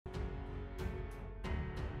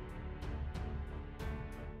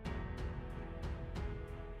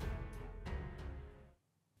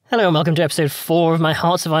Hello and welcome to episode 4 of my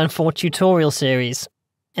Hearts of Iron 4 tutorial series.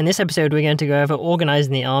 In this episode we're going to go over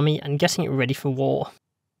organising the army and getting it ready for war.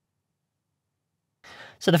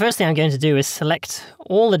 So the first thing I'm going to do is select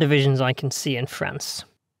all the divisions I can see in France.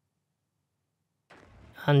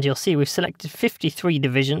 And you'll see we've selected 53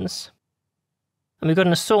 divisions. And we've got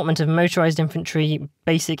an assortment of motorised infantry,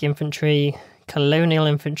 basic infantry, colonial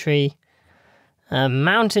infantry,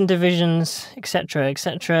 mountain divisions, etc,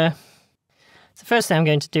 etc. So the first thing I'm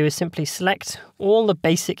going to do is simply select all the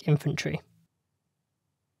basic infantry.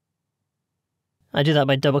 I do that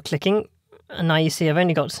by double clicking, and now you see I've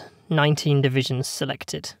only got 19 divisions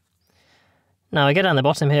selected. Now I go down the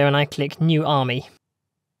bottom here and I click New Army.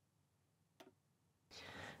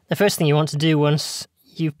 The first thing you want to do once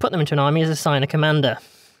you've put them into an army is assign a commander.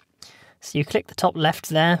 So you click the top left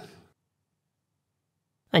there,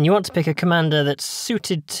 and you want to pick a commander that's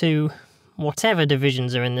suited to whatever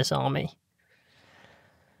divisions are in this army.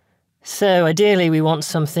 So ideally we want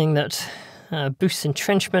something that boosts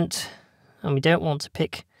entrenchment, and we don't want to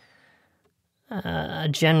pick a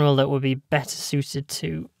general that would be better suited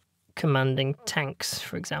to commanding tanks,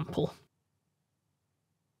 for example.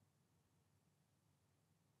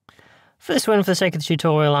 For this one, for the sake of the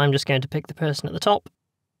tutorial, I'm just going to pick the person at the top.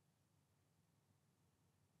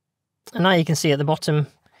 And now you can see at the bottom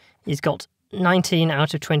he's got 19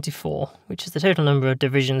 out of 24, which is the total number of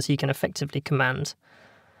divisions he can effectively command.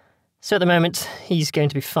 So at the moment, he's going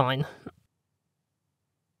to be fine.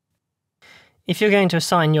 If you're going to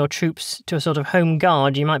assign your troops to a sort of home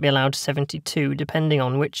guard, you might be allowed 72, depending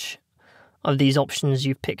on which of these options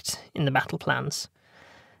you've picked in the battle plans.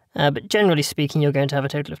 But generally speaking, you're going to have a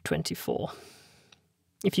total of 24.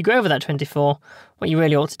 If you go over that 24, what you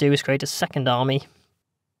really ought to do is create a second army.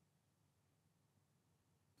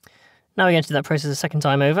 Now we're going to do that process a second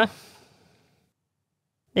time over.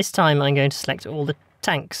 This time I'm going to select all the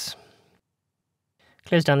tanks.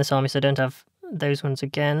 Close down this army so I don't have those ones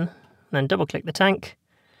again, and then double click the tank,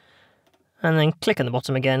 and then click on the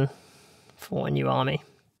bottom again for a new army.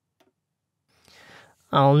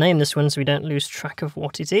 I'll name this one so we don't lose track of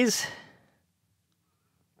what it is,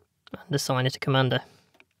 and assign it a commander.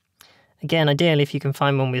 Again, ideally if you can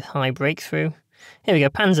find one with high breakthrough. Here we go,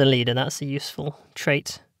 Panzer Leader, that's a useful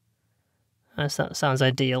trait. So that sounds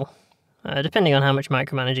ideal. Depending on how much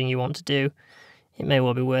micromanaging you want to do, it may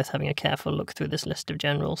well be worth having a careful look through this list of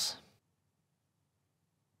generals.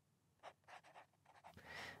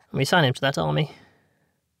 And we assign him to that army.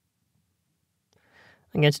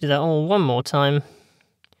 I'm going to do that all one more time.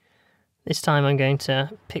 This time I'm going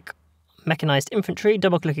to pick mechanised infantry,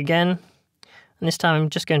 double click again, and this time I'm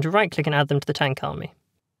just going to right click and add them to the tank army.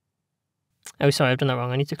 Oh sorry, I've done that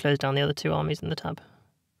wrong, I need to close down the other two armies in the tab.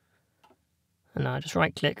 And now I just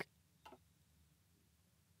right click.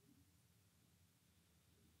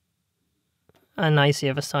 And now you see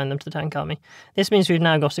I've assigned them to the tank army. This means we've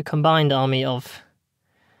now got a combined army of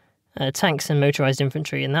tanks and motorised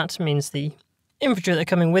infantry, and that means the infantry that are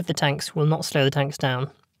coming with the tanks will not slow the tanks down.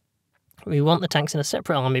 We want the tanks in a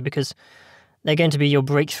separate army because they're going to be your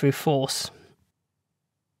breakthrough force.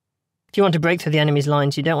 If you want to break through the enemy's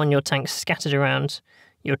lines, you don't want your tanks scattered around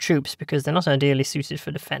your troops because they're not ideally suited for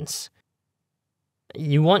defence.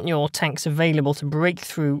 You want your tanks available to break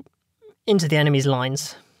through into the enemy's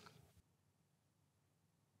lines.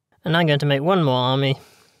 And I'm going to make one more army.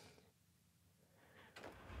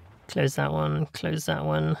 Close that one,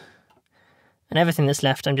 and everything that's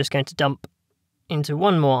left I'm just going to dump into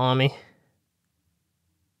one more army.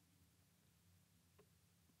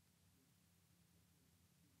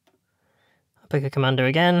 I'll pick a commander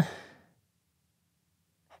again.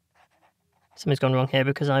 Something's gone wrong here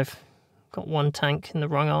because I've got one tank in the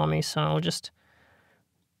wrong army, so I'll just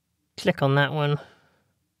click on that one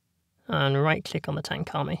and right click on the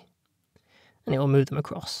tank army, and it will move them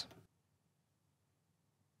across.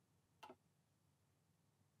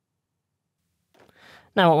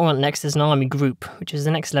 Now what we want next is an army group, which is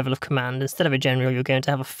the next level of command. Instead of a general, you're going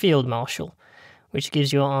to have a field marshal, which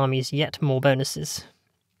gives your armies yet more bonuses.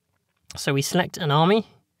 So we select an army,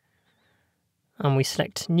 and we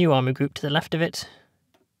select new army group to the left of it.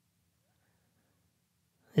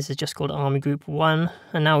 This is just called Army Group 1,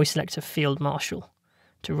 and now we select a field marshal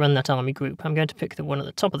to run that army group. I'm going to pick the one at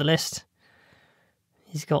the top of the list.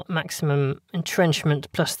 He's got maximum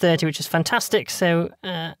entrenchment plus 30, which is fantastic, so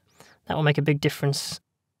that will make a big difference.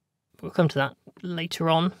 We'll come to that later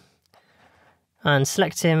on. And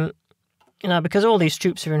select him. Now, because all these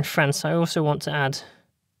troops are in France, I also want to add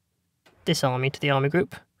this army to the army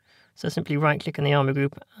group. So simply right-click on the army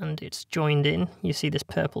group, and it's joined in. You see this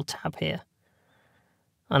purple tab here.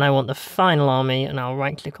 And I want the final army, and I'll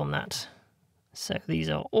right-click on that So these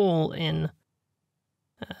are all in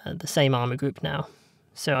the same army group now.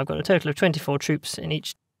 So I've got a total of 24 troops in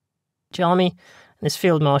each army, and this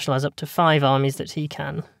field marshal has up to 5 armies that he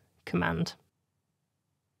can command.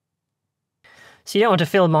 So you don't want a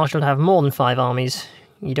field marshal to have more than 5 armies.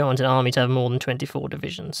 You don't want an army to have more than 24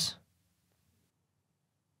 divisions.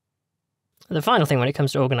 The final thing when it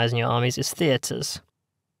comes to organising your armies is theatres.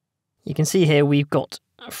 You can see here we've got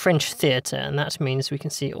a French theatre, and that means we can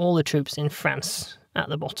see all the troops in France at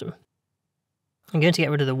the bottom. I'm going to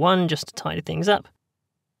get rid of the 1 just to tidy things up.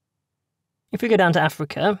 If we go down to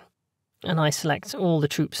Africa, and I select all the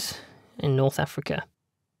troops in North Africa,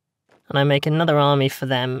 and I make another army for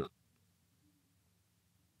them,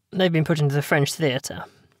 they've been put into the French theatre.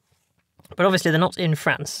 But obviously they're not in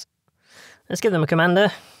France. Let's give them a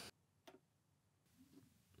commander.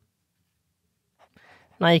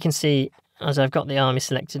 Now you can see, as I've got the army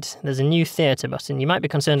selected, there's a new theatre button. You might be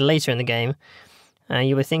concerned later in the game.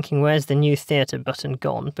 You were thinking, where's the new theatre button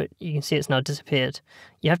gone? But you can see it's now disappeared.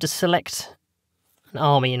 You have to select an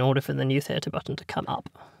army in order for the new theatre button to come up.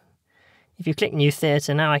 If you click new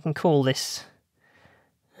theatre, now I can call this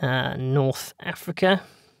North Africa.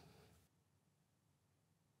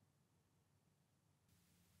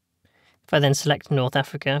 If I then select North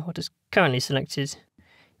Africa, what is currently selected,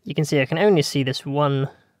 you can see I can only see this 1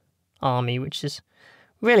 army, which is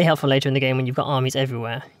really helpful later in the game when you've got armies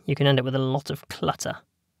everywhere. You can end up with a lot of clutter.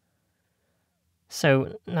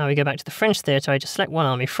 So now we go back to the French theatre, I just select 1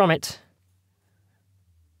 army from it,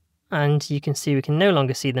 and you can see we can no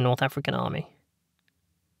longer see the North African army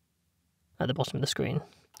at the bottom of the screen.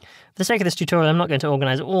 For the sake of this tutorial, I'm not going to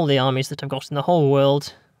organise all the armies that I've got in the whole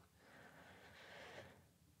world,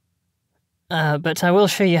 but I will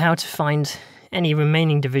show you how to find any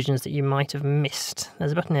remaining divisions that you might have missed.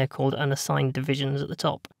 There's a button here called Unassigned Divisions at the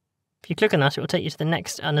top. If you click on that, it will take you to the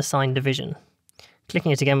next unassigned division.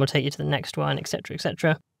 Clicking it again will take you to the next one, etc.,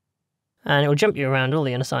 etc. And it will jump you around all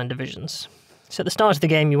the unassigned divisions. So at the start of the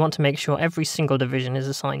game, you want to make sure every single division is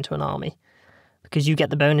assigned to an army, because you get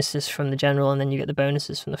the bonuses from the general and then you get the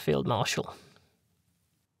bonuses from the field marshal.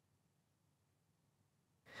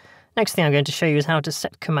 Next thing I'm going to show you is how to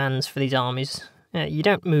set commands for these armies. You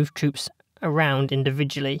don't move troops around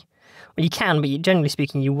individually. Well, you can, but generally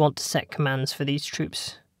speaking, you want to set commands for these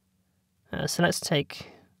troops. So let's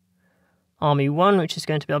take Army 1, which is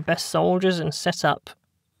going to be our best soldiers, and set up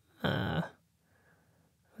where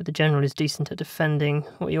the general is decent at defending.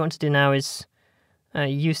 What you want to do now is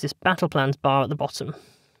use this battle plans bar at the bottom.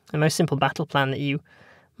 The most simple battle plan that you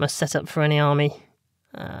must set up for any army,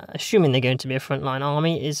 assuming they're going to be a frontline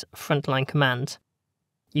army, is frontline command.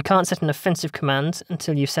 You can't set an offensive command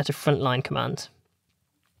until you've set a frontline command.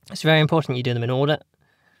 It's very important you do them in order.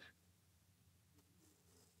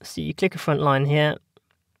 So you click a frontline here,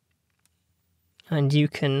 and you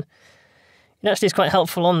can... It actually is quite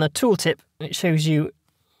helpful on the tooltip. It shows you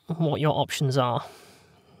what your options are.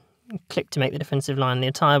 You click to make the defensive line the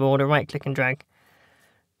entire border, right-click and drag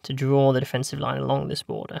to draw the defensive line along this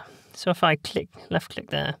border. So if I left-click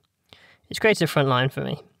there, it's created a front line for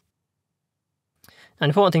me. An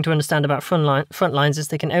important thing to understand about front lines is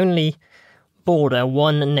they can only border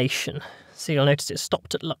 1 nation. So you'll notice it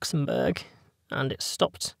stopped at Luxembourg and it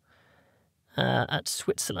stopped at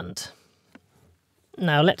Switzerland.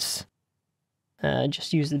 Now let's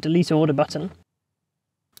just use the delete order button.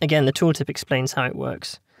 Again, the tooltip explains how it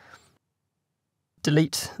works.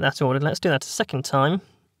 Delete that order. Let's do that a second time.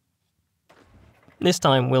 This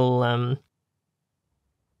time we'll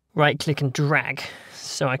right-click and drag.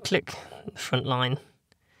 So I click the front line.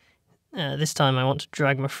 This time I want to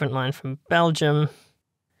drag my front line from Belgium.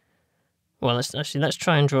 Well, let's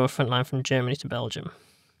try and draw a front line from Germany to Belgium.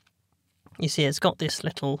 You see it's got this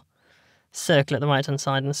little circle at the right-hand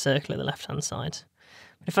side and a circle at the left-hand side.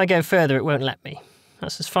 But if I go further, it won't let me.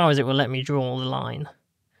 That's as far as it will let me draw the line.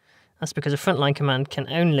 That's because a frontline command can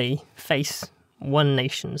only face 1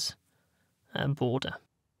 nation's border.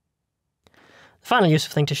 The final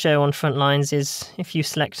useful thing to show on front lines is if you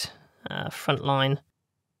select front line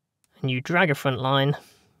and you drag a front line,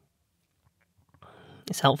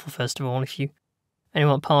 it's helpful first of all if you only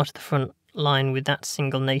want part of the front line with that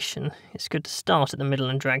single nation. It's good to start at the middle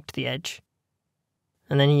and drag to the edge.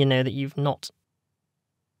 And then you know that you've not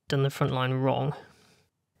done the front line wrong.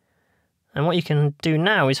 And what you can do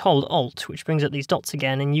now is hold Alt, which brings up these dots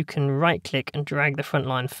again, and you can right-click and drag the front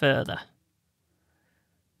line further,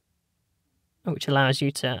 which allows you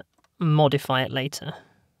to modify it later.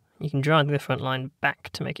 You can drag the front line back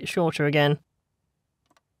to make it shorter again.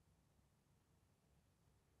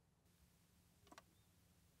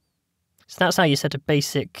 So that's how you set a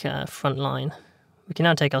basic front line. We can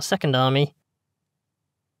now take our second army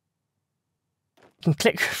You can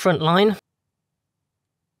click frontline.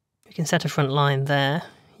 You can set a front line there.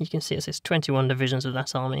 You can see it says 21 divisions of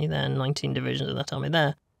that army there, 19 divisions of that army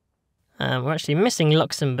there. We're actually missing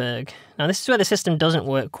Luxembourg. Now this is where the system doesn't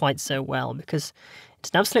work quite so well, because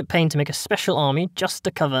it's an absolute pain to make a special army just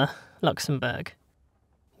to cover Luxembourg,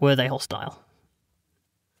 were they hostile.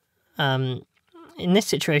 In this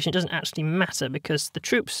situation, it doesn't actually matter, because the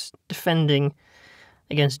troops defending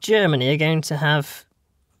against Germany are going to have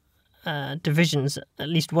divisions, at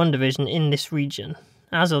least one division in this region,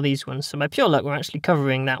 as are these ones. So by pure luck, we're actually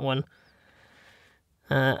covering that one.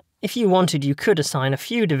 If you wanted, you could assign a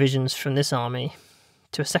few divisions from this army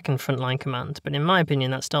to a second frontline command, but in my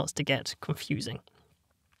opinion, that starts to get confusing.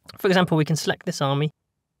 For example, we can select this army.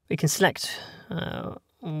 We can select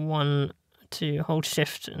one to hold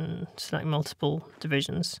shift and select multiple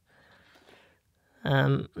divisions.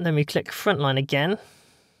 Then we click frontline again.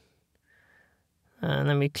 And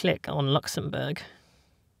then we click on Luxembourg.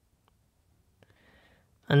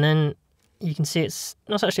 And then you can see it's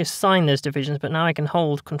not actually assigned those divisions, but now I can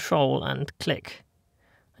hold Control and click,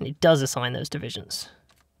 and it does assign those divisions.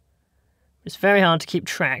 It's very hard to keep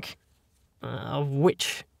track of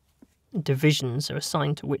which divisions are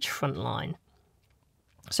assigned to which front line.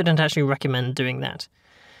 So I don't actually recommend doing that.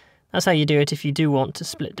 That's how you do it if you do want to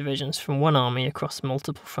split divisions from one army across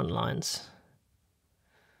multiple front lines,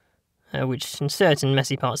 which in certain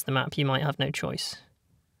messy parts of the map you might have no choice.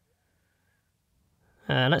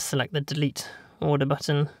 Let's select the delete order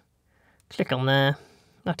button, click on there.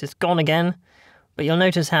 That is gone again, but you'll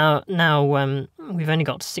notice how now we've only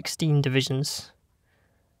got 16 divisions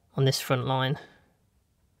on this front line.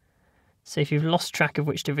 So if you've lost track of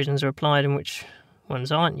which divisions are applied and which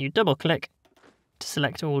ones aren't, you double click to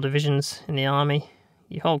select all divisions in the army,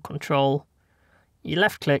 you hold Control, you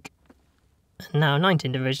left click, and now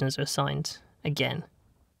 19 divisions are assigned again.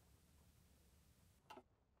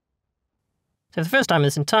 So for the first time in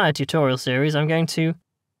this entire tutorial series, I'm going to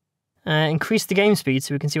increase the game speed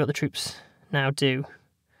so we can see what the troops now do.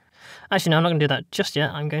 Actually, no, I'm not going to do that just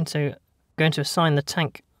yet. I'm going to assign the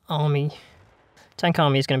tank army. Tank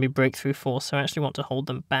army is going to be breakthrough force, so I actually want to hold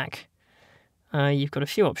them back. You've got a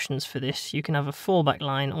few options for this. You can have a fallback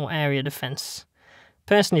line or area defense.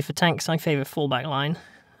 Personally, for tanks, I favour fallback line.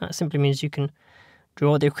 That simply means you can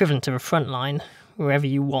draw the equivalent of a front line wherever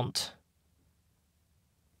you want.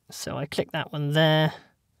 So I click that one there.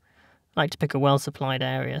 I like to pick a well-supplied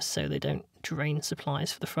area so they don't drain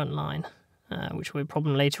supplies for the front line, which will be a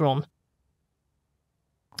problem later on.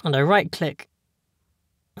 And I right-click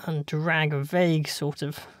and drag a vague sort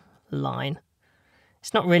of line.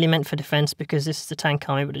 It's not really meant for defence because this is a tank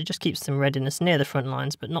army, but it just keeps them readiness near the front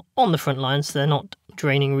lines, but not on the front lines, so they're not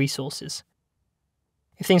draining resources.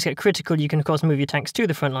 If things get critical, you can of course move your tanks to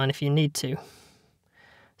the front line if you need to.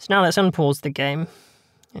 So now let's unpause the game,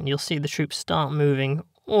 and you'll see the troops start moving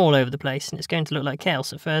all over the place, and it's going to look like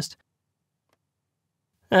chaos at first.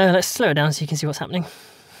 Let's slow it down so you can see what's happening.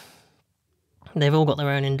 They've all got their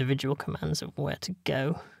own individual commands of where to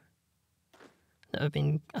go that have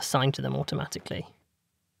been assigned to them automatically.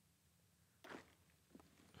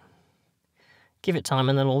 Give it time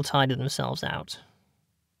and they'll all tidy themselves out.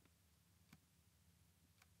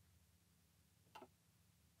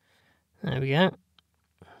 There we go.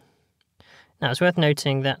 Now it's worth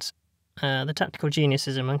noting that the tactical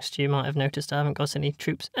geniuses amongst you might have noticed I haven't got any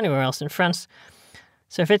troops anywhere else in France.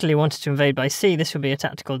 So if Italy wanted to invade by sea, this would be a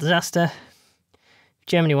tactical disaster. If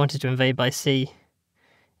Germany wanted to invade by sea,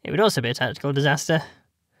 it would also be a tactical disaster.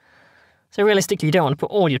 So realistically, you don't want to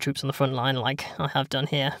put all your troops on the front line like I have done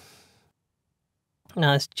here.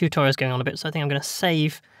 Now this tutorial is going on a bit, so I think I'm going to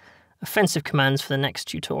save offensive commands for the next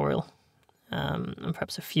tutorial. And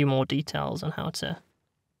perhaps a few more details on how to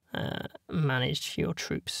manage your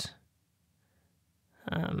troops.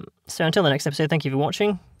 So until the next episode, thank you for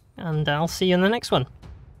watching, and I'll see you in the next one.